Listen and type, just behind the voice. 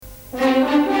You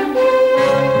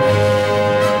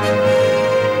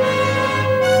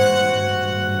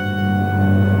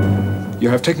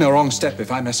have taken a wrong step,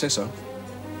 if I may say so.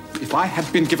 If I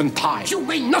had been given time... You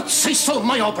may not say so,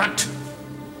 my Obrandt.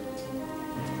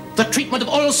 The treatment of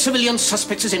all civilian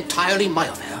suspects is entirely my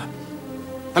affair.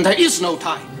 And there is no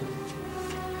time.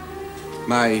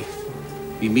 My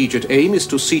immediate aim is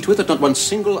to see to it that not one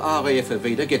single RAF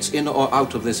evader gets in or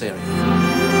out of this area.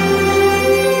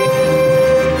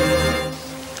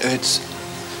 It's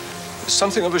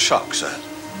something of a shock, sir.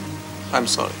 I'm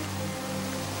sorry.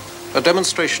 A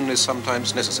demonstration is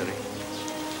sometimes necessary.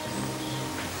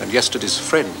 And yesterday's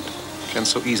friend can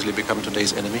so easily become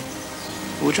today's enemy.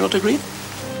 Would you not agree?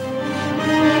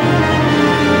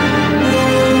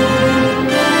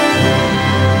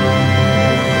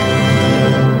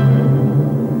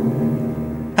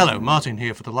 Hello, Martin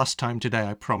here for the last time today,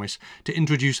 I promise, to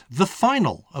introduce the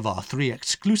final of our 3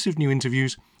 exclusive new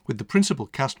interviews with the principal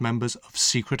cast members of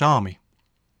Secret Army.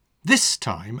 This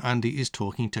time, Andy is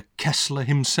talking to Kessler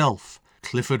himself,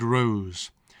 Clifford Rose.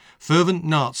 Fervent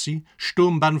Nazi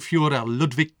Sturmbannführer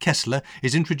Ludwig Kessler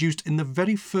is introduced in the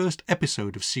very first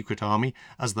episode of Secret Army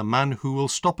as the man who will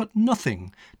stop at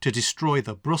nothing to destroy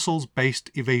the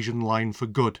Brussels-based evasion line for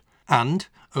good, and,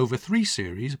 over 3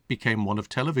 series, became one of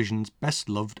television's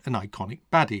best-loved and iconic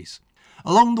baddies.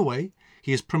 Along the way,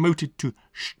 he is promoted to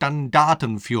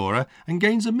Standartenführer and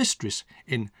gains a mistress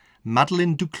in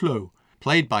Madeleine Duclos,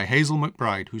 played by Hazel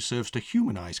McBride, who serves to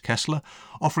humanise Kessler,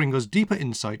 offering us deeper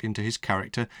insight into his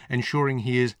character, ensuring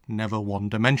he is never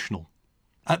one-dimensional.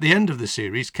 At the end of the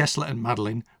series, Kessler and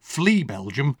Madeleine flee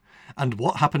Belgium, and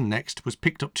what happened next was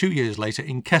picked up 2 years later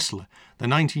in Kessler, the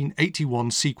 1981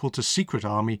 sequel to Secret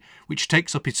Army, which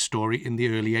takes up its story in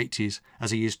the early 80s as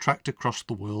he is tracked across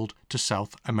the world to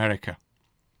South America.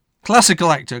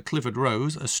 Classical actor Clifford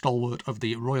Rose, a stalwart of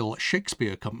the Royal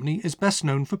Shakespeare Company, is best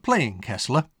known for playing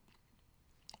Kessler.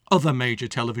 Other major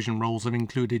television roles have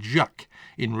included Jacques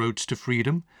in Roads to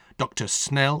Freedom, Dr.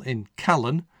 Snell in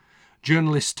Callan,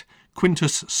 journalist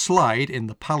Quintus Slide in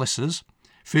The Pallisers,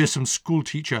 fearsome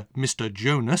schoolteacher Mr.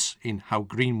 Jonas in How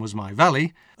Green Was My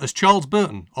Valley, as Charles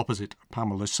Burton opposite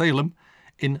Pamela Salem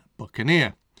in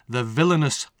Buccaneer, the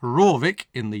villainous Rorvik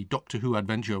in the Doctor Who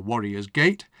adventure Warrior's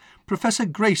Gate, Professor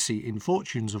Gracie in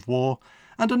Fortunes of War,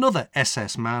 and another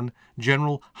SS man,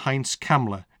 General Heinz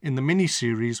Kammler, in the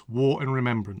miniseries War and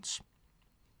Remembrance.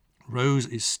 Rose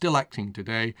is still acting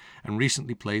today and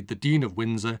recently played the Dean of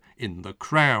Windsor in The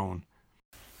Crown.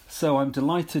 So I'm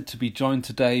delighted to be joined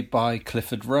today by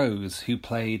Clifford Rose, who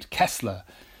played Kessler.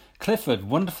 Clifford,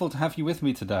 wonderful to have you with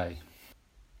me today.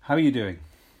 How are you doing?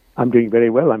 I'm doing very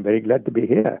well. I'm very glad to be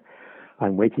here.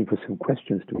 I'm waiting for some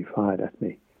questions to be fired at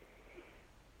me.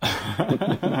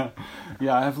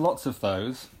 Yeah, I have lots of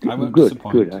those. I won't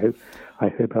disappoint. Good. I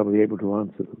hope I'll be able to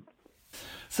answer them.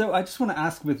 So I just want to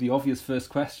ask with the obvious first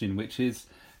question, which is,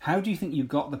 how do you think you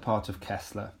got the part of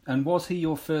Kessler? And was he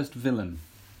your first villain?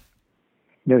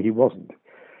 No, he wasn't.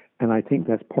 And I think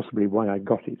that's possibly why I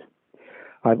got it.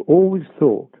 I've always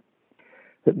thought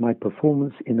that my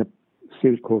performance in a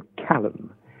series called Callan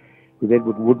with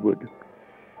Edward Woodward,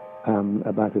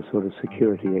 about a sort of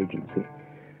security agency,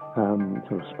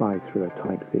 sort of spy thriller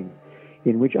type thing,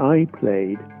 in which I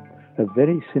played a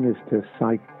very sinister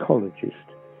psychologist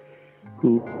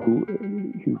who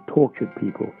tortured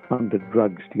people under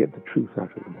drugs to get the truth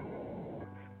out of them.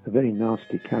 A very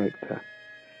nasty character,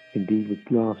 indeed with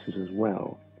glasses as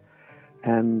well.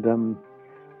 And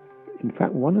in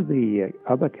fact, one of the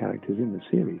other characters in the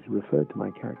series referred to my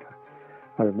character,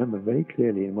 I remember very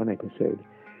clearly in one episode,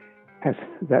 as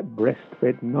that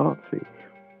breastfed Nazi.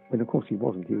 When of course he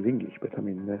wasn't, he was English, but I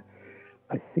mean,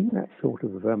 I think that sort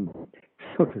of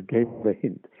gave a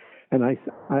hint. And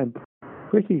I'm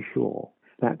pretty sure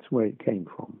that's where it came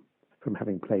from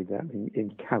having played that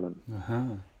in Callan.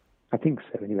 Uh-huh. I think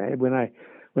so. Anyway, when I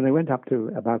went up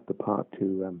to about the part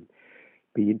to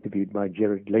be interviewed by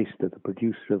Gerard Glaister, the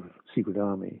producer of Secret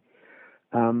Army,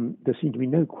 there seemed to be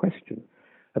no question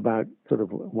about sort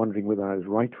of wondering whether I was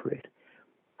right for it.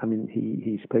 I mean,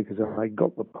 he spoke as though I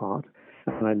got the part,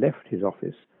 and I left his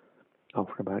office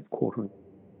after about quarter of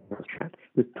a chat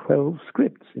with 12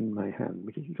 scripts in my hand,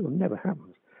 which sort of never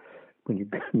happens when you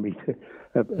meet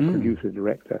a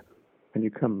producer-director and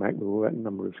you come back with all that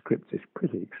number of scripts. It's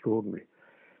pretty extraordinary.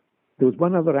 There was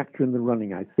one other actor in the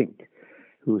running, I think,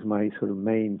 who was my sort of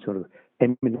main sort of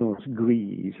eminence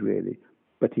grise, really,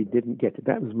 but he didn't get it.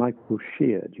 That was Michael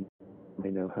Sheard. You may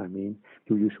know how I mean.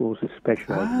 Who used to also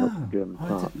specialise in lots of German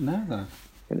parts. I didn't know that.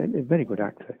 And a very good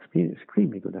actor,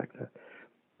 extremely good actor.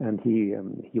 And he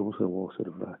also wore sort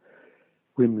of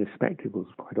rimless spectacles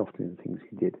quite often in things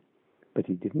he did. but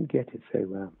he didn't get it.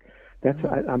 So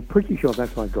I'm pretty sure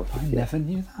that's why I got it. I never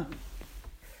knew that.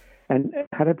 And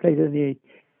had I played any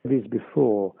of his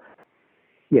before?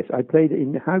 Yes, I played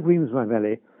in How Green Was My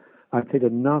Valley. I played a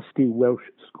nasty Welsh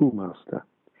schoolmaster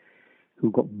who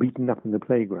got beaten up in the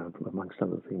playground, amongst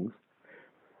other things,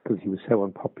 because he was so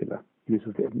unpopular. He was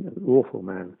an awful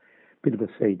man, a bit of a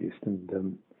sadist,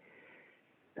 and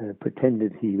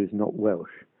pretended he was not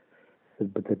Welsh,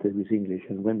 but that he was English.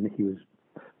 And when he was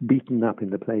beaten up in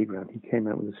the playground, he came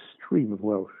out with a stream of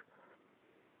Welsh,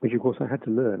 which, of course, I had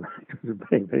to learn. It was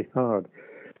very, very hard.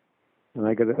 And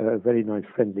I got a very nice,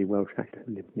 friendly Welsh actor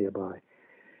who lived nearby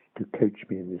to coach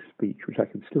me in this speech, which I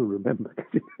can still remember.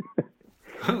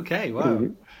 Okay, wow.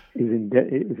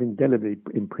 It was indelibly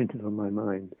imprinted on my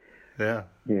mind. Yeah.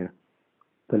 Yeah.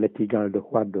 The letigal de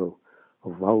huado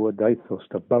of Vauadaithos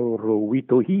to Barro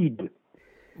Wito Heed.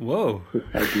 Whoa.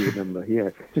 I do remember,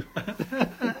 yes.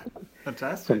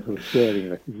 Fantastic. Some sort of swearing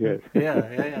letters, yes.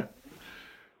 Yeah.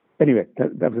 Anyway,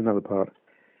 that was another part.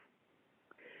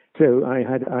 So I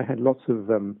had lots of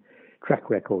track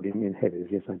record in heavys,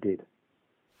 yes, I did.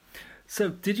 So,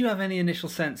 did you have any initial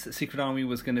sense that Secret Army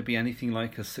was going to be anything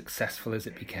like as successful as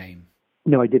it became?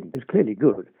 No, I didn't. It was clearly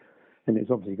good, and it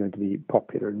was obviously going to be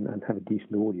popular and have a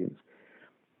decent audience.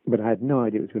 But I had no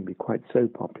idea it was going to be quite so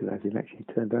popular as it actually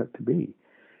turned out to be.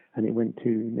 And it went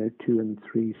to 2 and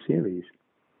 3 series,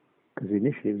 because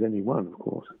initially it was only 1, of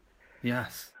course.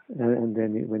 Yes. And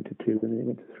then it went to 2, and then it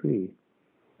went to 3.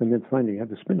 And then finally you had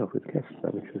the spin-off with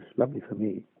Kessler, which was lovely for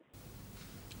me.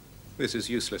 This is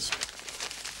useless.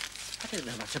 I don't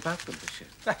know much about them, monsieur.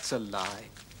 That's a lie.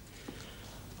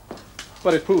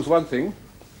 But it proves one thing,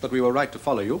 that we were right to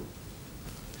follow you.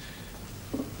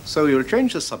 So you'll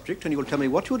change the subject and you'll tell me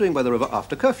what you were doing by the river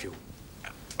after curfew.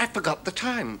 I forgot the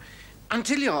time,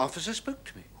 until your officer spoke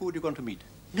to me. Who had you gone to meet?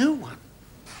 No one.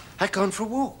 I'd gone for a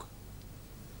walk.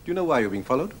 Do you know why you're being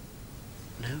followed?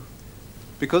 No.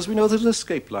 Because we know there's an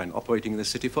escape line operating in the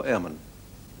city for airmen.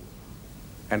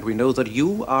 And we know that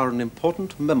you are an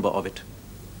important member of it.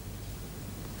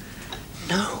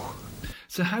 No.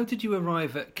 So how did you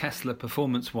arrive at Kessler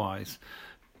performance-wise?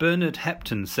 Bernard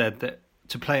Hepton said that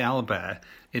to play Albert,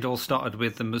 it all started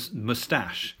with the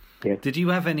moustache. Yes. Did you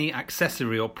have any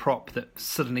accessory or prop that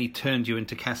suddenly turned you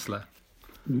into Kessler?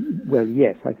 Well,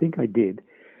 yes, I think I did.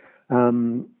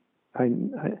 In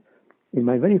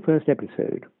my very first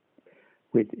episode,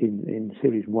 in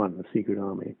Series 1 of Secret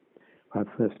Army, I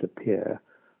first appear,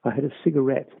 I had a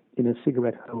cigarette in a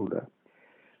cigarette holder,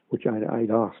 which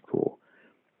I'd asked for,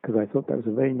 because I thought that was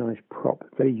a very nice prop,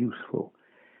 very useful,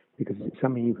 because it's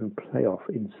something you can play off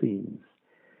in scenes.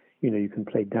 You know, you can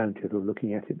play down to it or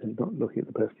looking at it and not looking at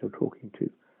the person you're talking to.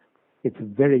 It's a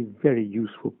very, very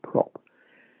useful prop.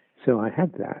 So I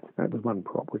had that. That was one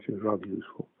prop, which was rather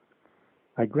useful.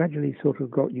 I gradually sort of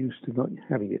got used to not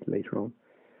having it later on,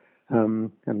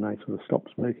 and I sort of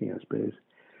stopped smoking, I suppose.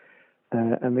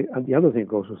 And the other thing, of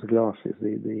course, was the glasses,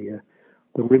 the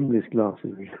rimless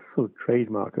glasses, which is a sort of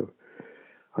trademark of,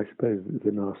 I suppose,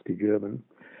 the nasty German.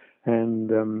 And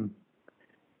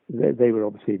they were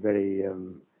obviously very,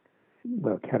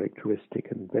 characteristic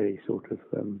and very sort of,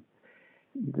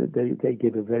 they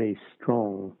give a very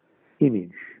strong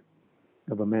image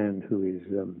of a man who is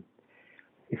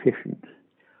efficient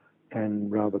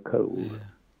and rather cold.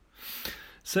 Yeah.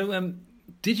 So,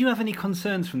 did you have any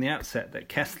concerns from the outset that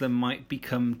Kessler might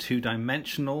become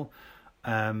two-dimensional?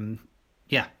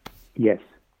 Yeah. Yes.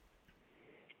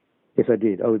 Yes, I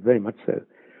did. Oh, very much so.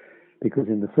 Because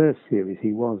in the first series,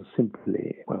 he was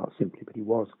not simply, but he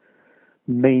was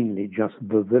mainly just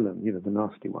the villain, the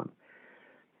nasty one.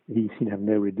 He seemed to have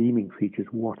no redeeming features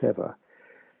whatever.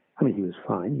 I mean, he was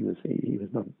fine. He was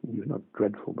not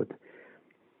dreadful, but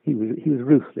he was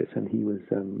ruthless and he was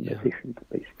efficient,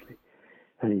 basically,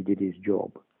 and he did his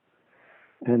job.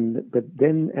 But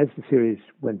then, as the series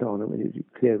went on, and it was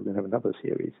clear we were going to have another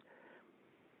series.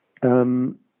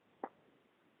 Well,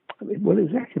 it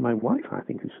was actually my wife, I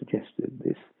think, who suggested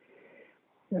this.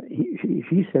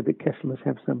 She said that Kessler must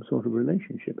have some sort of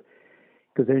relationship,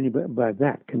 because only by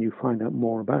that can you find out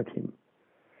more about him.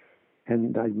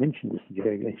 And I mentioned this to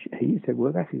Jerry. He said,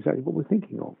 well, that's exactly what we're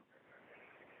thinking of.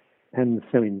 And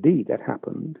so indeed that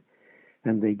happened.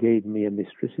 And they gave me a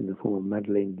mistress in the form of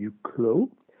Madeleine Duclos,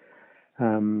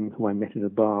 who I met at a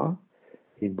bar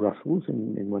in Brussels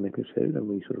in one episode, and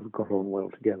we sort of got on well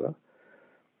together.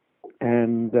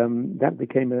 And that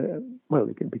became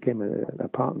a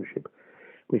partnership,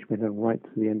 which went on right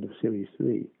to the end of Series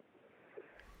 3,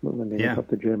 when they went off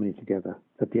to Germany together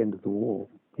at the end of the war.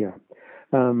 Yeah.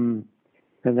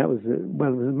 And that was, it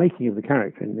was the making of the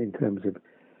character in terms of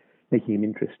making him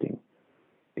interesting,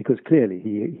 because clearly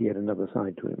he had another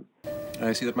side to him.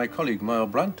 I see that my colleague, Meyer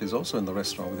Brandt, is also in the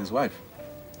restaurant with his wife.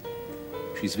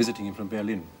 She's visiting him from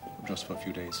Berlin, just for a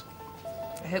few days.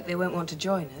 I hope they won't want to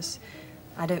join us.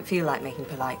 I don't feel like making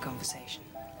polite conversation.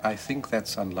 I think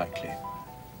that's unlikely.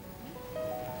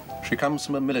 She comes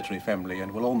from a military family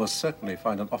and will almost certainly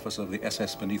find an officer of the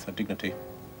SS beneath her dignity.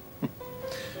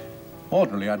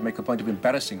 Ordinarily, I'd make a point of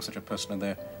embarrassing such a person and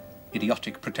their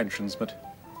idiotic pretensions, but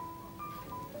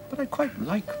I quite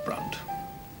like Brandt.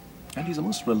 And he's a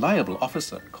most reliable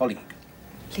officer and colleague.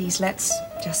 Please, let's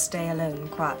just stay alone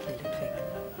quietly, Ludwig.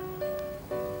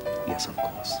 Yes, of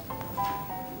course.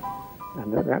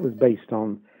 And that was based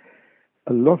on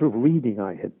a lot of reading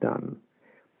I had done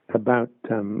about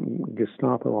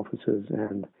Gestapo officers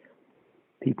and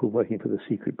people working for the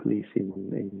secret police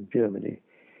in Germany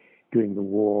during the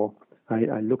war.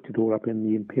 I looked it all up in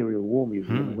the Imperial War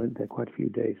Museum. I went there quite a few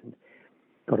days and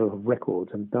got a lot of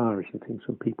records and diaries and things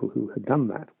from people who had done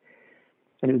that.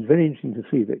 And it was very interesting to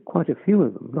see that quite a few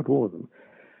of them, not all of them,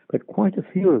 but quite a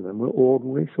few of them were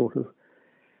ordinary sort of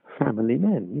family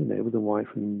men, with a wife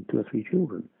and 2 or 3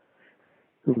 children,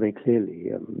 whom they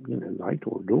clearly, liked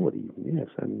or adored even, yes.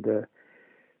 And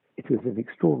it was an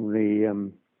extraordinary,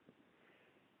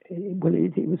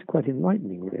 it was quite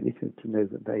enlightening, really, to know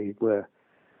that they were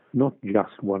not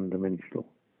just one-dimensional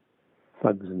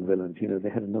thugs and villains, they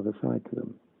had another side to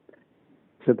them.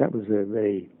 So that was a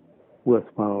very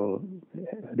worthwhile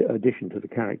addition to the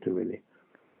character, really,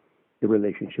 the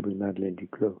relationship with Madeleine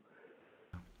Duclos.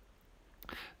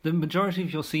 The majority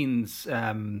of your scenes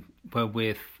were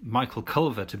with Michael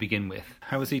Culver to begin with.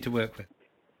 How was he to work with?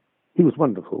 He was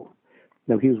wonderful.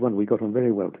 No, he was wonderful. We got on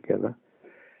very well together.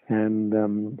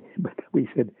 And but we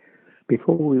said,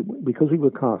 because we were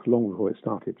cast long before it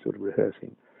started sort of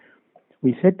rehearsing,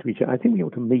 we said to each other, I think we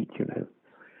ought to meet,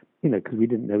 because we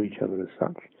didn't know each other as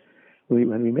such.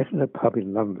 When we met in a pub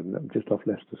in London, just off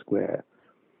Leicester Square,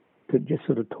 to just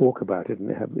sort of talk about it and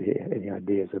have any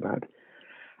ideas about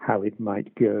how it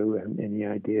might go and any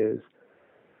ideas.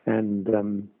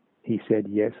 And he said,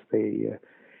 yes,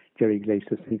 Jerry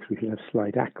Glaister thinks we should have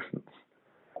slight accents.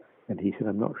 And he said,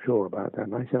 I'm not sure about that.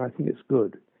 And I said, I think it's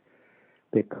good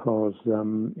because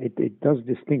it does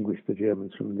distinguish the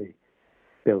Germans from the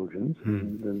Belgians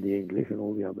and the English and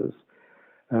all the others.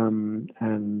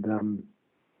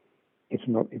 It's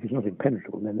not, if it's not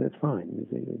impenetrable, then that's fine.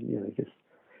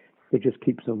 It just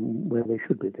keeps them where they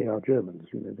should be. They are Germans,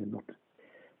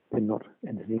 they're not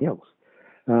anything else.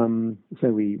 So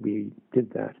we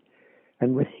did that.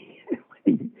 And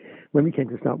when we came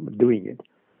to start doing it,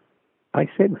 I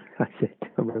said, I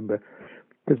remember,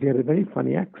 because he had a very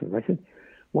funny accent, I said,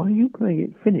 why are you playing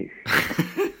it Finnish?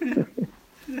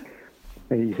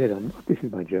 And he said, I'm not, this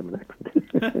is my German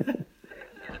accent.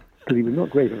 Because he was not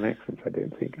great on accents, I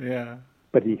don't think. Yeah.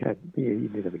 But he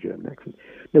did have a German accent.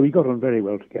 No, we got on very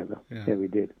well together. Yeah, we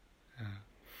did. Yeah.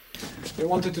 You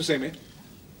wanted to see me?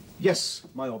 Yes,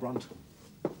 Meyer Brandt.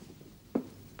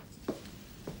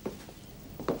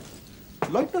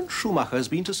 Lieutenant Schumacher has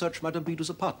been to search Madame Bidou's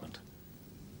apartment.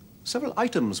 Several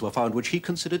items were found which he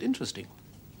considered interesting.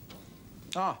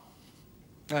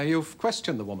 You've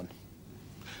questioned the woman.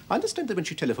 I understand that when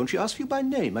she telephoned, she asked for you by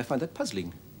name. I find that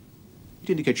puzzling. It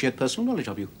indicates she had personal knowledge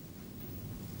of you.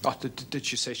 Oh, did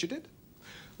she say she did?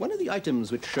 One of the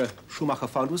items which Schumacher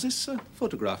found was this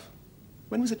photograph.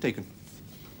 When was it taken?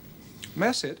 May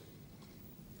I see it?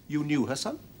 You knew her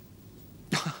son?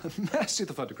 May I see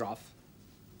the photograph?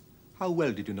 How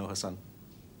well did you know her son?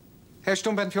 Herr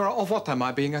Sturmbannführer, of what am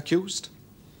I being accused?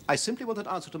 I simply want an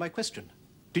answer to my question.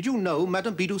 Did you know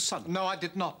Madame Bidou's son? No, I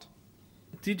did not.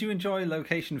 Did you enjoy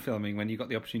location filming when you got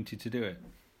the opportunity to do it?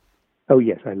 Oh,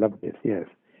 yes, I loved it, yes.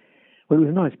 Well, it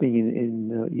was nice being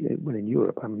in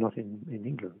Europe. I'm not in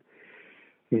England.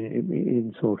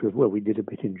 In sort of, we did a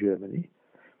bit in Germany,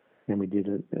 and we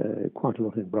did quite a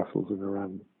lot in Brussels and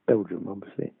around Belgium,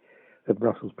 obviously,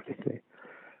 Brussels particularly.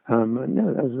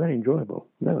 No, that was very enjoyable.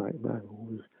 No,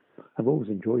 I've always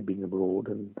enjoyed being abroad,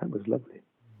 and that was lovely.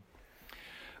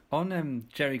 On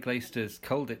Jerry Glaister's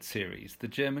Colditz series, the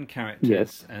German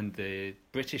characters and the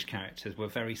British characters were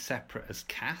very separate as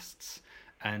castes,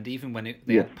 and even when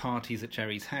they had parties at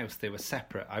Jerry's house, they were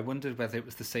separate. I wondered whether it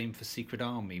was the same for Secret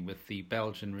Army with the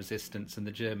Belgian resistance and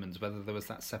the Germans, whether there was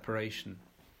that separation.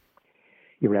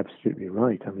 You're absolutely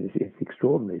right. I mean, it's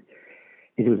extraordinary.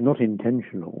 It was not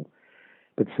intentional,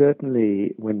 but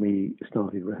certainly when we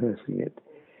started rehearsing it,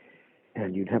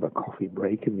 and you'd have a coffee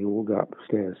break, and we all go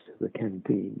upstairs to the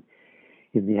canteen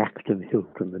in the Acton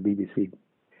Hilton, the BBC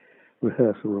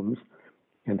rehearsal rooms,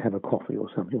 and have a coffee or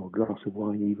something, or a glass of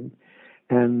wine even.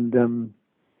 And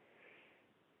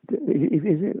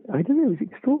I don't know, it's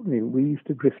extraordinary. We used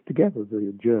to drift together,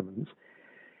 the Germans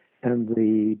and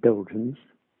the Belgians,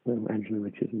 Angela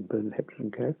Richards and Bernard Hepton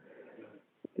and co.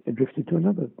 Drifted to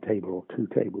another table or two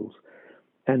tables.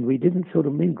 And we didn't sort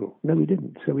of mingle. No, we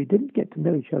didn't. So we didn't get to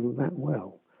know each other that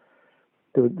well.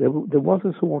 There was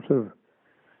a sort of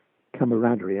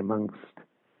camaraderie amongst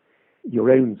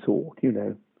your own sort,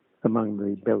 among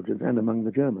the Belgians and among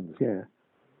the Germans, yeah.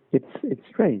 It's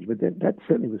strange, but that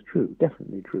certainly was true,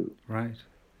 definitely true. Right,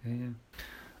 yeah.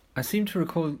 I seem to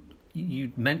recall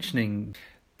you mentioning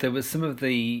there was some of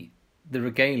the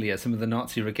regalia, some of the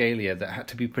Nazi regalia that had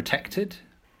to be protected.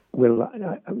 Well,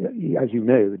 as you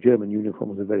know, the German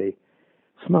uniforms are very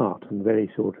smart and very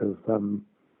sort of,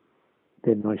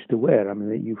 they're nice to wear. I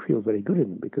mean, you feel very good in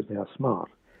them because they are smart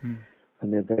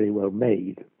and they're very well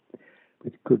made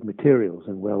with good materials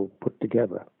and well put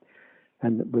together.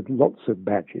 And with lots of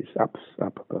badges up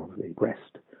above the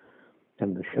breast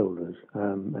and the shoulders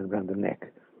and around the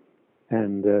neck.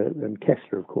 And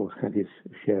Kessler, of course, had his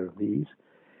share of these,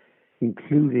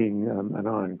 including an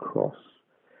Iron Cross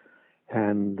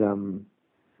and the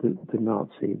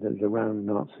round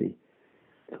Nazi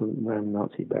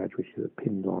badge, which is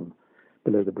pinned on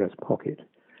below the breast pocket.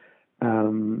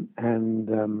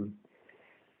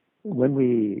 When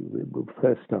we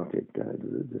first started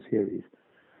the series,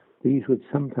 these would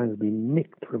sometimes be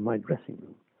nicked from my dressing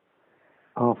room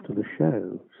after the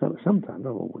show. Sometimes,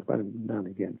 not always, but now and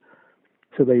again.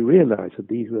 So they realised that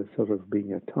these were sort of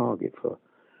being a target for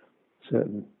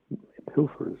certain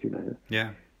pilferers,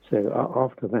 Yeah. So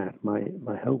after that, my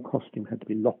whole costume had to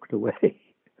be locked away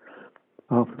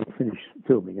after I finished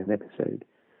filming an episode,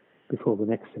 before the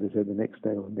next episode, the next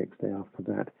day or the next day after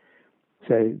that.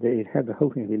 So they had the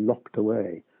whole thing to be locked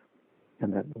away,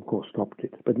 and that, of course, stopped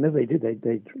it. But no, they did.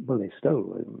 They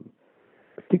stole them.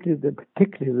 Particularly the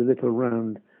little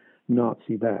round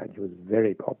Nazi badge was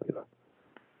very popular.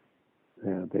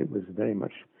 It was very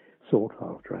much sought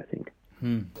after, I think.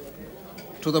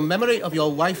 To the memory of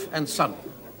your wife and son.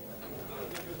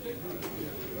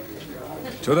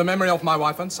 To the memory of my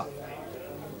wife and son.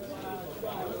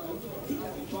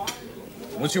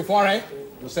 Monsieur Poiret,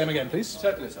 the same again, please.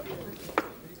 Certainly, sir.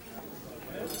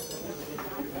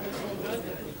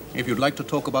 If you'd like to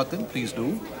talk about them, please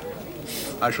do.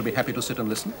 I shall be happy to sit and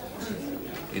listen.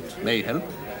 It may help.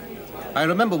 I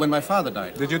remember when my father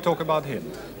died. Did you talk about him?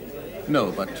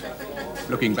 No, but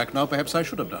looking back now, perhaps I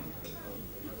should have done.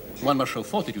 One must show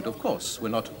fortitude, of course. We're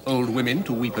not old women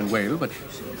to weep and wail, but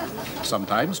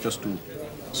sometimes just to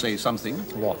say something.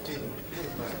 What?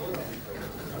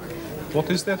 What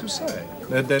is there to say?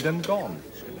 They're dead and gone.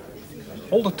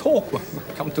 All the talk will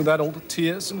come to that, all the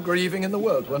tears and grieving in the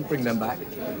world won't bring them back.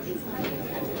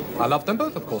 I love them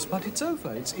both, of course, but it's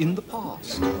over. It's in the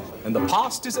past. And the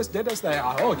past is as dead as they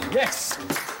are. Oh, yes!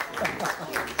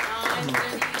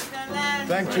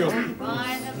 Thank you.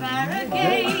 By the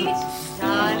barricades,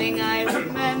 darling, I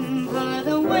remember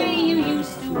the way you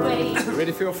used to wait.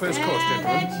 Ready for your first course,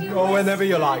 gentlemen? Oh, whenever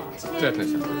you like. Certainly,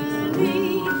 sir.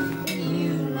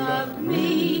 You loved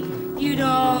me, you'd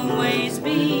always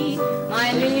be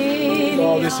my lily.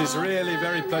 Oh, this is really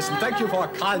very pleasant. Thank you for a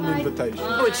kind invitation.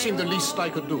 Oh, it seemed the least I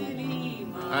could do.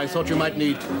 I thought you might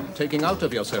need taking out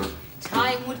of yourself.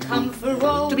 Time would come for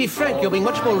all. To be frank, you're being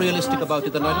much more realistic about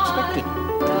it than I'd expected.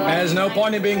 There's no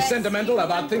point in being sentimental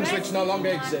about things which no longer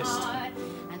exist.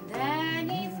 And then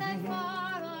is that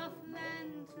far-off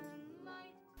lantern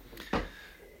light.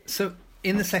 So,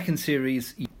 in the second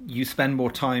series, you spend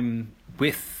more time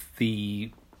with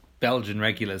the Belgian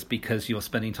regulars because you're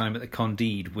spending time at the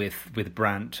Candide with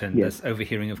Brandt and Yes. there's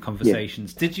overhearing of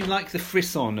conversations. Yes. Did you like the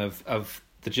frisson of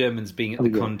the Germans being at the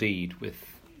Candide with...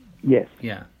 Yes.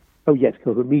 Yeah. Oh, yes,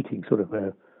 because we're meeting sort of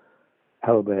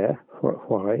Albert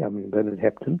Poiret, Bernard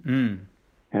Hepton,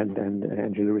 and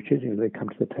Angela Richards. They come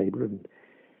to the table and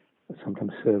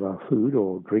sometimes serve our food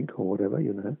or drink or whatever,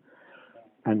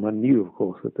 And one knew, of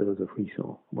course, that there was a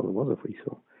frisson. Well, there was a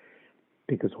frisson.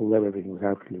 Because although everything was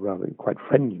outwardly rather quite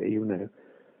friendly,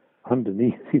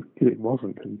 underneath it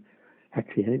wasn't. And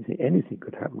actually anything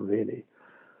could happen, really.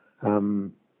 I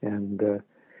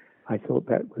thought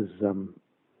that was...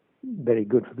 very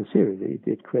good for the series.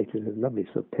 It created a lovely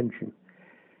sort of tension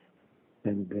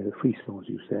and frisson, as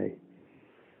you say,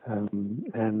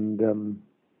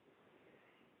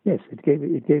 yes, it gave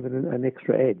it an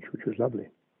extra edge, which was lovely.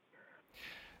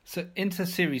 So into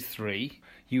series 3,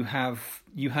 you have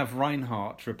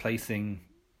Reinhardt replacing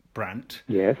Brandt.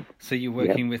 Yes. So you're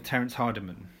working with Terence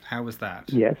Hardiman. How was that?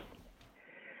 Yes,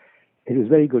 it was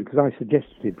very good because I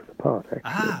suggested it for the part.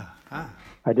 Actually,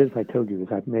 I don't know if I told you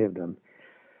this. I may have done.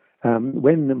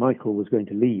 When Michael was going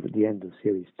to leave at the end of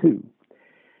series 2,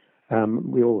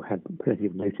 We all had plenty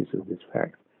of notice of this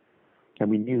fact, and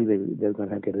we knew they were going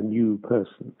to get a new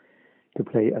person to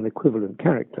play an equivalent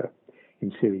character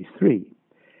in Series 3.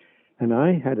 And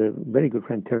I had a very good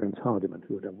friend, Terence Hardiman,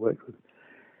 who I'd worked with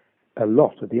a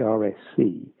lot at the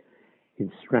RSC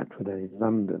in Stratford and in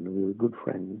London. We were good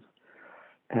friends,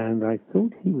 and I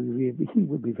thought he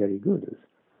would be very good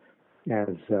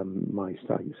as my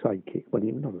sidekick. Well,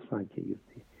 he was not a sidekick; he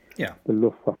was the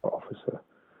Luftwaffe officer.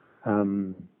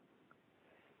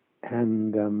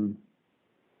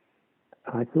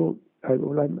 I thought,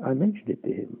 I mentioned it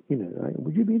to him.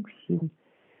 Would you be interested in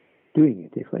doing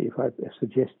it if I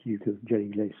suggested you to Jerry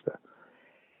Glaister?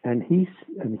 And he,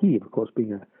 of course,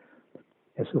 being a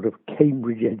sort of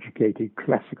Cambridge-educated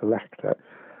classical actor,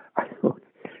 I thought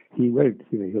he won't.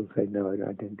 He'll say no,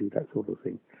 I don't do that sort of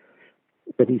thing.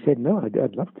 But he said no,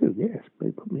 I'd love to. Yes,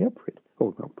 put me up for it.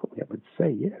 Or not put me up, but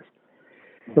say yes.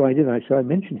 So I did. So I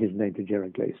mentioned his name to Jerry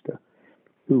Glaister,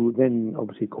 who then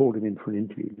obviously called him in for an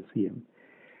interview to see him.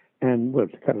 And, well,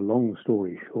 to cut a long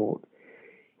story short,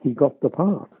 he got the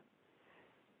part.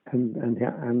 And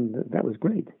that was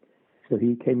great. So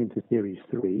he came into Series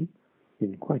 3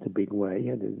 in quite a big way. He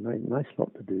had a nice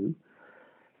lot to do.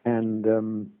 And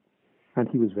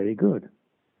he was very good.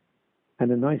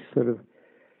 And a nice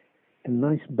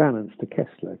balance to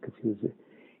Kessler, because he was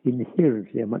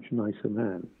inherently a much nicer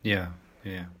man. Yeah.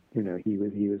 He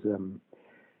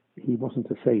wasn't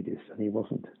a sadist, and he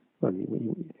wasn't. Well,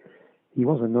 he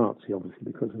was a Nazi, obviously,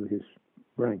 because of his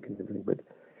rank and everything. But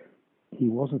he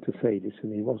wasn't a sadist,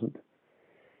 and he wasn't.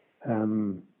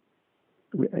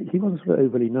 He wasn't sort of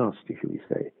overly nasty, shall we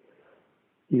say?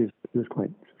 He was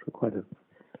quite a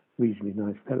reasonably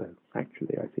nice fellow,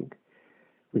 actually. I think,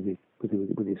 with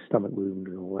his stomach wound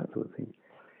and all that sort of thing.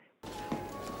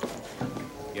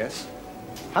 Yes?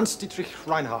 Hans-Dietrich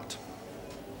Reinhardt,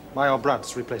 Major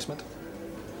Brandt's replacement.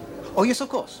 Oh, yes, of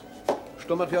course.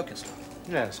 Sturmbannführer Kessler.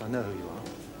 Yes, I know who you are.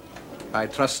 I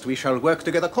trust we shall work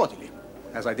together cordially,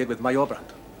 as I did with Major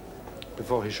Brandt.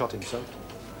 Before he shot himself?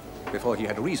 Before he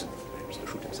had a reason to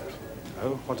shoot himself.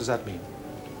 Oh, what does that mean?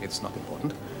 It's not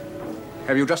important.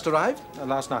 Have you just arrived?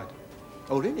 Last night.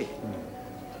 Oh, really?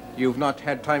 You've not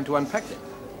had time to unpack them?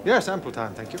 Yes, ample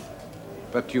time, thank you.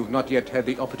 But you've not yet had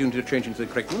the opportunity to change into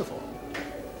the correct uniform.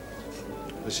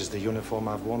 This is the uniform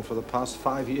I've worn for the past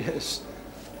 5 years.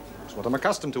 It's what I'm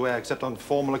accustomed to wear, except on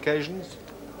formal occasions.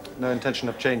 No intention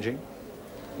of changing.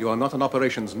 You are not on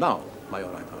operations now, Major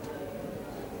Reinhardt.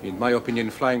 In my opinion,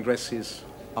 flying dress is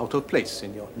out of place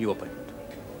in your new appointment.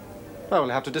 Well,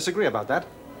 we'll have to disagree about that.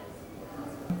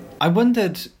 I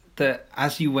wondered that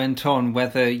as you went on,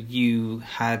 whether you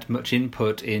had much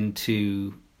input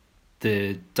into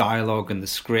the dialogue and the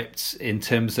scripts in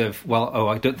terms of,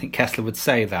 I don't think Kessler would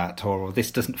say that, or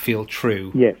this doesn't feel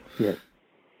true.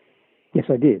 Yes,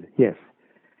 I did, yes.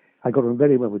 I got on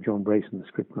very well with John Brayson,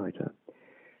 the scriptwriter,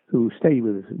 who stayed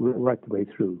with us right the way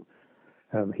through.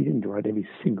 He didn't write every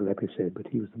single episode, but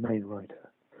he was the main writer.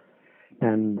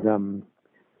 And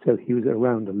so he was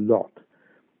around a lot,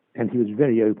 and he was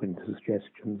very open to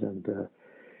suggestions and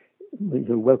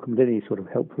welcomed any sort of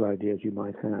helpful ideas you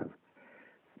might have.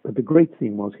 But the great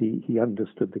thing was he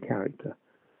understood the character,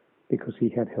 because he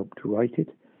had helped to write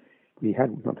it. He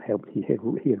had not helped; he had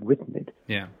written it,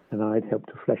 and I had helped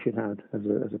to flesh it out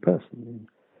as a person in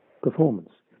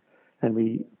performance. And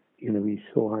we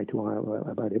saw eye to eye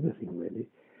about everything, really.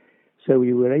 So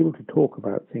we were able to talk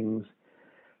about things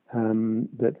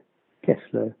that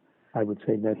Kessler, I would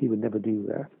say, no, he would never do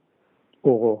that,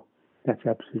 or that's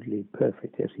absolutely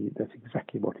perfect. Yes, that's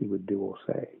exactly what he would do or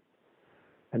say.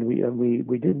 And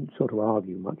we didn't sort of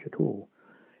argue much at all,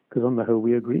 because on the whole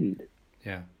we agreed.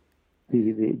 Yeah.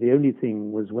 The only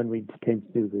thing was when we came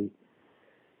to do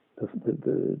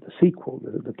the sequel,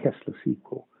 the Kessler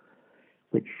sequel,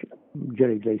 which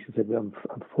Jerry Glaister said, well,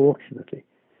 unfortunately,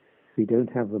 we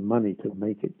don't have the money to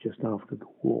make it just after the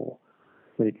war,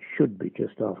 but it should be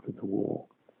just after the war.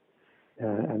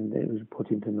 And it was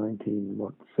put into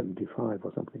 1975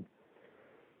 or something,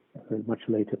 a much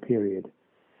later period,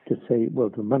 to say, well,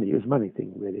 it was a money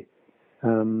thing, really.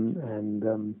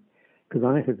 Because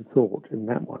I had thought in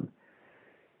that one,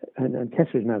 and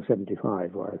Kessler is now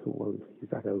 75, where I thought, well, if he's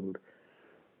that old,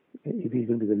 if he's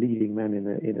going to be the leading man in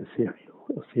a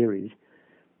series,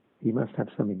 he must have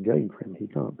something going for him. He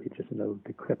can't be just an old,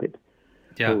 decrepit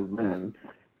old man.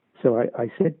 So I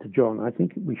said to John, I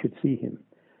think we should see him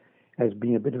as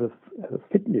being a bit of a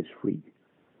fitness freak.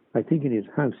 I think in his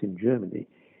house in Germany,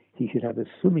 he should have a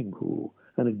swimming pool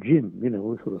and a gym,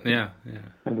 all sort of thing. Yeah.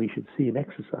 And we should see him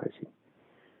exercising.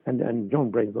 And John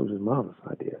Brayson, that was a marvelous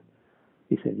idea.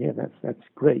 He said, yeah, that's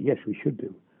great. Yes, we should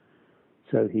do.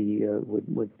 So he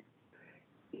would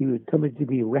he was somebody to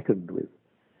be reckoned with.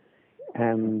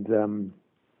 And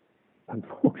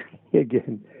unfortunately,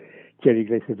 again, Jerry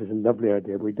Glaser said, it's a lovely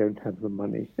idea, but we don't have the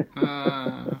money.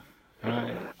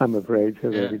 Right. I'm afraid, so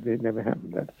it never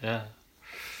happened. That. Yeah.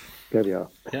 There we are.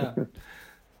 Yeah.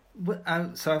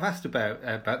 So I've asked about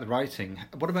the writing.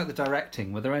 What about the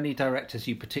directing? Were there any directors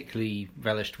you particularly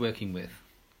relished working with?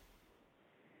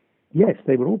 Yes,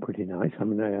 they were all pretty nice. I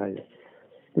mean, there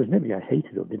was nobody I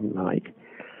hated or didn't like.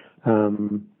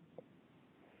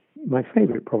 My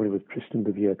favourite probably was Tristan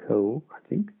de Vere-Cole, I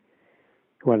think,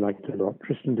 who I liked a lot.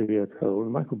 Tristan de Vere-Cole.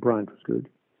 Michael Bryant was good.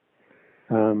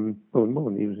 He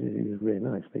was really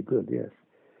nice, very good, yes.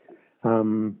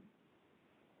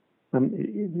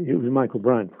 It was Michael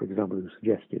Bryant, for example, who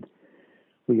suggested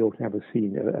we ought to have a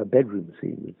bedroom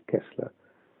scene with Kessler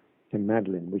and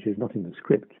Madeline, which is not in the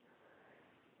script.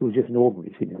 It was just an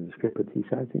ordinary scene in the script, but he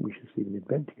said, I think we should see them in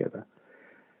bed together.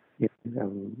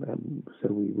 So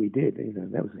we did,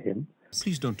 that was him.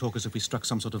 Please don't talk as if we struck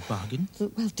some sort of bargain.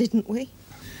 Well, didn't we?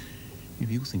 If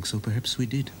you think so, perhaps we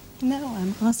did. No,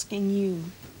 I'm asking you.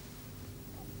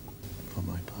 For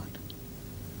my part,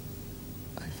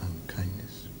 I found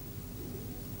kindness,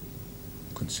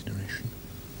 consideration,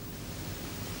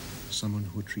 someone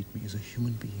who would treat me as a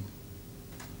human being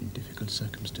in difficult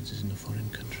circumstances in a foreign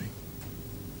country.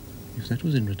 If that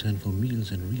was in return for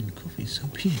meals and real coffee, so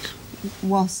be it. It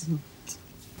wasn't.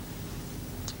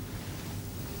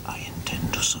 I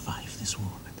intend to survive this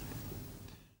war.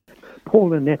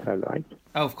 Paul Annette I liked.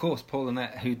 Oh, of course, Paul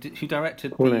Annette, who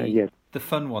directed the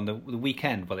fun one, the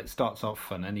Weekend. Well, it starts off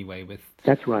fun anyway with...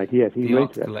 That's right, yes. He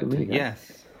wrote that for me.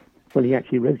 Yes. Well, he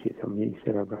actually wrote it. I mean, he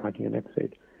said, I'm writing an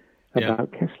episode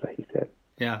about Kessler, he said.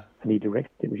 Yeah. And he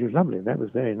directed it, which was lovely. That was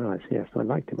very nice, yes. I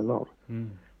liked him a lot.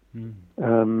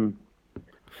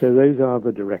 So those are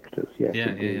the directors, yes.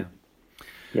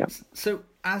 Yeah. So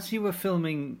as you were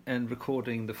filming and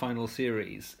recording the final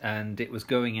series, and it was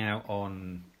going out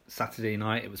on Saturday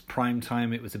night, it was prime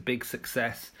time, it was a big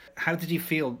success, how did you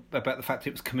feel about the fact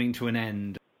it was coming to an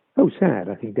end? Oh, sad.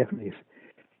 I think definitely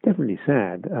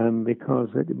sad, because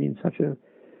it had been such a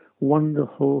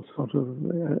wonderful sort of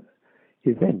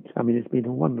event. I mean, it's been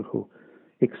a wonderful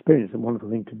experience, a wonderful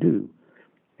thing to do,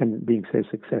 and being so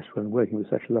successful and working with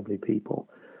such lovely people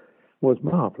was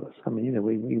marvelous. I mean,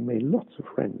 we made lots of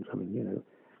friends. I mean,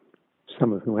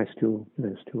 some of whom I still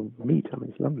meet. I mean,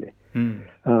 it's lovely.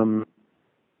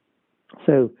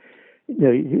 So,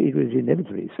 it was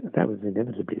inevitably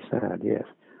sad. Yes,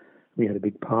 we had a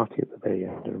big party at the very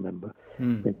end. I remember.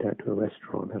 Went out to a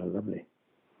restaurant, had a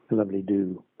lovely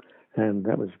do, and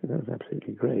that was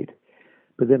absolutely great.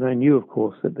 But then I knew, of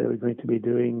course, that they were going to be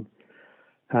doing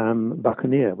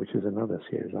Buccaneer, which is another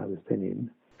series I was then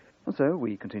in. And so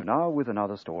we continue now with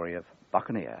another story of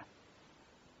Buccaneer.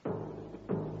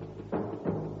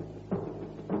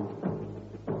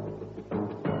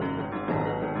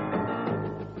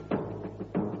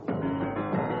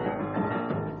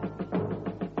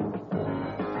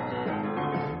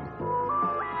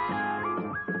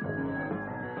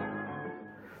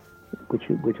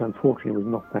 Which unfortunately was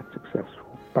not that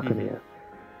successful. Buccaneer,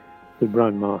 with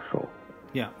Brian Marshall.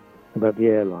 Yeah. About the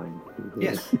airline.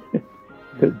 Yes.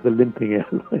 The limping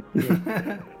airline.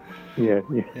 Yeah.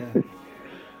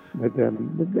 But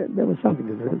there was something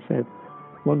that said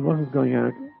one was going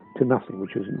out to nothing,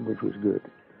 which was good.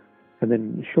 And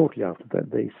then shortly after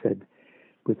that, they said,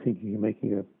 we're thinking of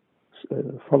making a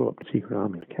follow-up to Secret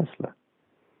Army of Kessler.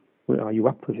 Well, are you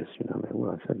up for this?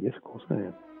 Well, I said, yes, of course I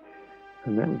am.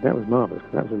 And that was marvellous,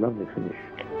 because that was a lovely finish.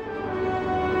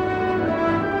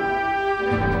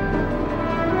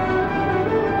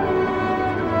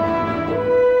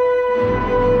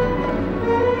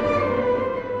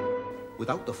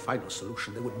 Without the final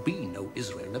solution, there would be no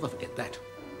Israel. Never forget that.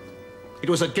 It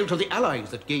was the guilt of the Allies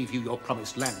that gave you your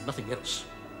promised land, nothing else.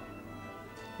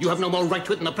 You have no more right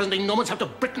to it than the present-day Normans have to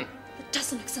Britain. That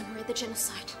doesn't exonerate the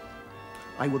genocide.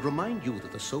 I would remind you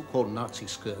that the so-called Nazi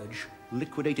scourge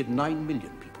liquidated 9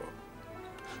 million people.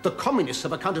 The communists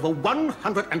have accounted for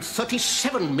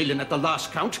 137 million at the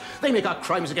last count. They make our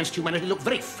crimes against humanity look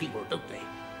very feeble, don't they?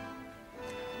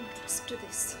 Don't listen to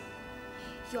this.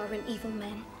 You are an evil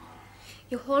man.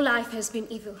 Your whole life has been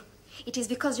evil. It is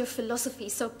because your philosophy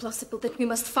is so plausible that we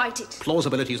must fight it.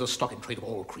 Plausibility is a stock in trade of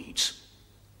all creeds.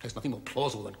 There's nothing more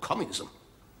plausible than communism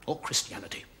or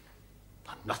Christianity.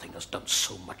 And nothing has done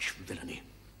so much villainy.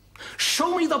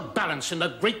 Show me the balance in the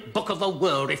great book of the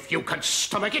world if you can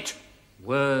stomach it.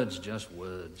 Words, just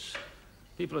words.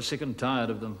 People are sick and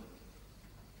tired of them.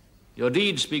 Your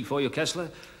deeds speak for you, Kessler.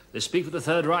 They speak for the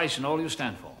Third Reich and all you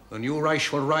stand for. The new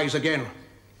Reich will rise again.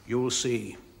 You'll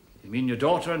see. You mean your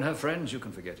daughter and her friends? You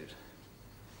can forget it.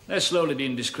 They're slowly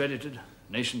being discredited.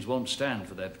 Nations won't stand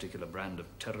for their particular brand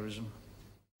of terrorism.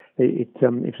 It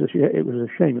was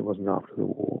a shame it wasn't after the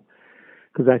war,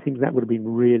 because I think that would have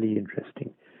been really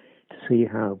interesting to see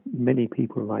how many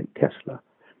people like Kessler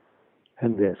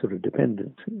and their sort of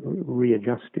dependents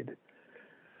readjusted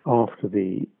after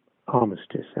the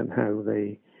armistice and how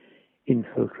they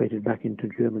infiltrated back into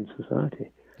German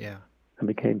society. Yeah. And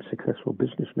became successful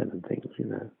businessmen and things, you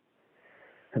know,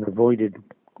 and avoided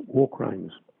war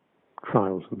crimes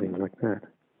trials and things like that.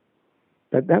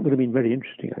 That would have been very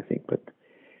interesting, I think, but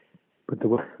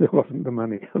there wasn't the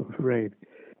money, I'm afraid,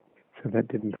 so that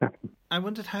didn't happen. I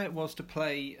wondered how it was to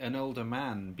play an older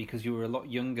man, because you were a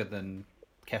lot younger than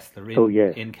Kessler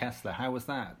in Kessler. How was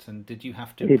that? And did you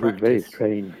have to practice? It was very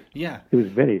strange. Yeah. It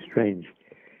was very strange,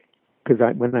 because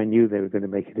when I knew they were going to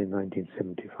make it in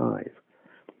 1975,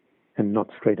 and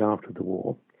not straight after the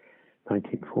war,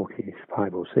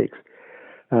 1945 or 6,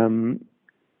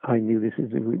 I knew this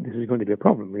is going to be a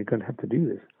problem. We're going to have to do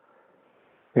this.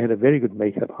 They had a very good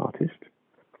makeup artist,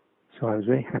 so I was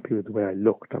very happy with the way I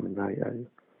looked. I mean,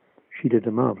 she did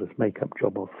a marvelous makeup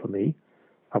job for me.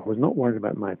 I was not worried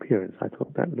about my appearance. I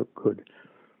thought that looked good.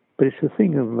 But it's a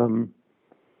thing of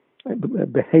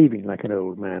behaving like an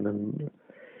old man, and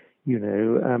you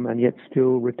know, and yet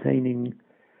still retaining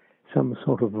some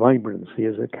sort of vibrancy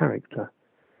as a character,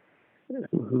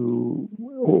 who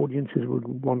audiences would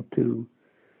want to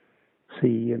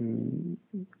see and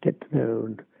get to know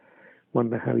and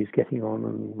wonder how he's getting on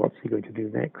and what's he going to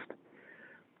do next,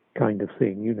 kind of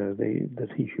thing, you know, that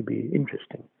he should be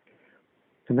interesting.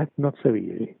 And that's not so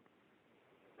easy.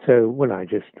 So, well, I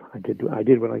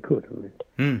did what I could.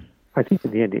 I think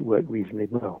in the end it worked reasonably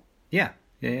well. Yeah.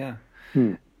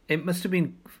 It must have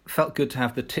felt good to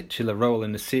have the titular role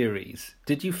in the series.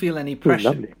 Did you feel any pressure?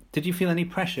 Lovely. Did you feel any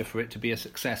pressure for it to be a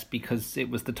success because it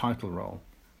was the title role?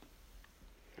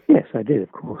 Yes, I did,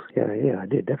 of course. Yeah, I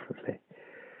did, definitely.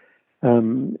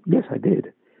 Yes, I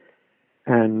did.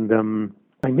 And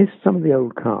I missed some of the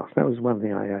old cast. That was one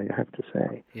thing I have to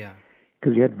say. Yeah.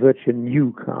 Because you had virtually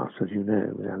new cast, as you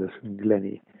know, with Alison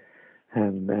Glennie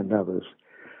and others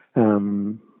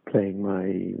playing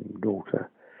my daughter.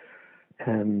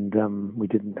 And we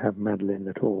didn't have Madeline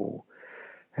at all.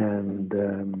 And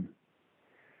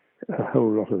a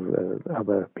whole lot of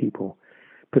other people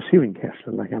pursuing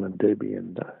Kessler, like Alan Doby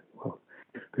and,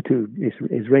 the two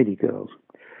Israeli girls.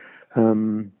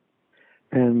 And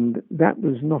that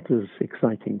was not as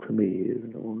exciting for me,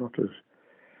 or not as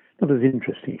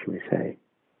interesting, shall we say.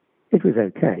 It was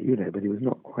okay, you know, but it was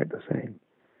not quite the same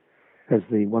as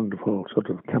the wonderful sort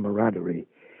of camaraderie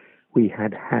we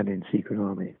had in Secret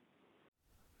Army.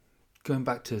 Going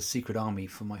back to Secret Army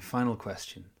for my final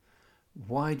question,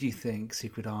 why do you think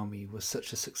Secret Army was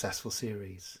such a successful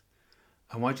series?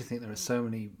 And why do you think there are so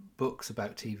many books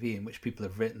about TV in which people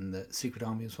have written that Secret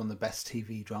Army was one of the best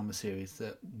TV drama series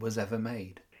that was ever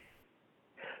made?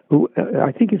 Well,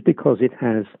 I think it's because it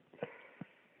has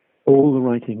all the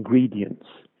right ingredients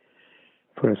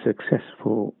for a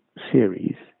successful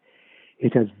series.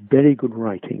 It has very good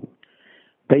writing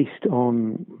based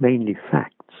on mainly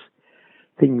facts,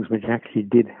 things which actually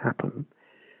did happen,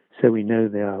 so we know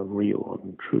they are real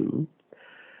and true.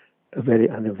 A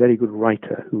very good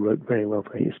writer who wrote very well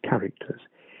for his characters.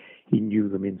 He knew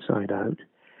them inside out,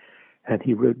 and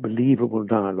he wrote believable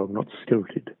dialogue, not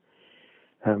stilted,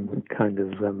 kind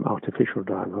of artificial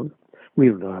dialogue,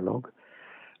 real dialogue.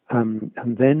 And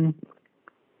then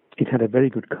it had a very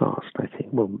good cast, I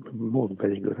think. Well, more than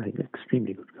very good, I think,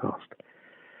 extremely good cast.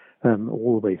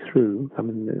 All the way through. I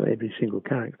mean, every single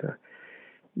character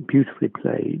beautifully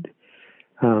played,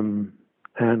 and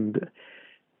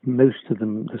most of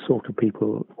them the sort of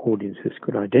people audiences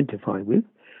could identify with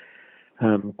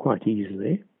quite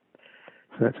easily.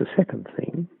 So that's a second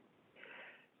thing.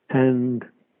 And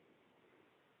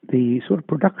the sort of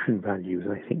production values,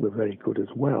 I think, were very good as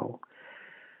well.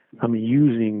 I mean,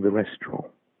 using the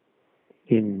restaurant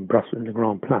in Brussels, in the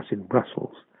Grand Place in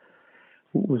Brussels,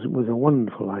 was a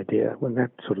wonderful idea when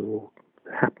that sort of all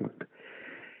happened.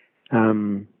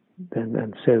 And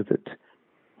so that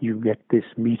you get this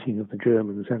meeting of the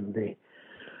Germans and the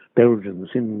Belgians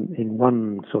in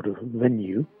one sort of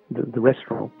venue, the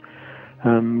restaurant,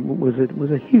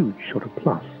 was a huge sort of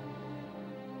plus.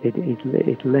 It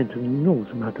lent an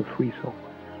enormous amount of frisson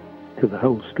to the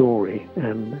whole story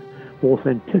and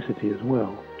authenticity as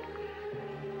well.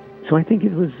 So I think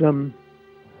it was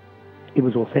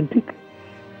authentic,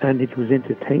 and it was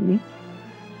entertaining,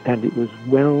 and it was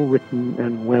well written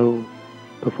and well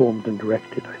performed and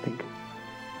directed, I think.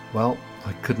 Well,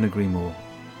 I couldn't agree more.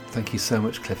 Thank you so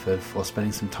much, Clifford, for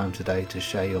spending some time today to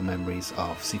share your memories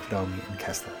of Secret Army and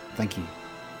Kessler. Thank you.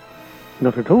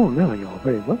 Not at all, no, you're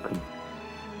very welcome.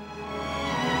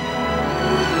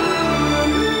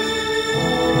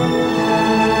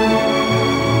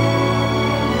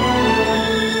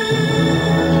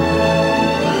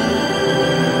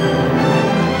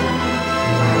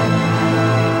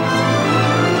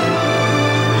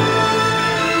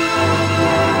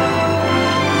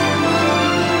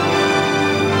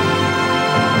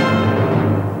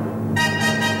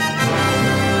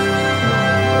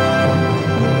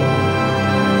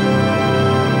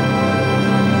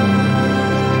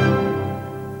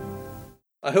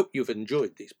 I hope you've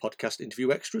enjoyed these podcast interview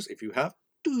extras. If you have,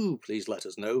 do please let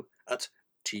us know at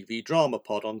TV Drama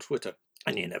Pod on Twitter.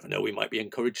 And you never know, we might be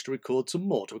encouraged to record some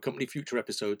more to accompany future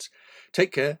episodes.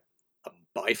 Take care, and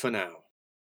bye for now.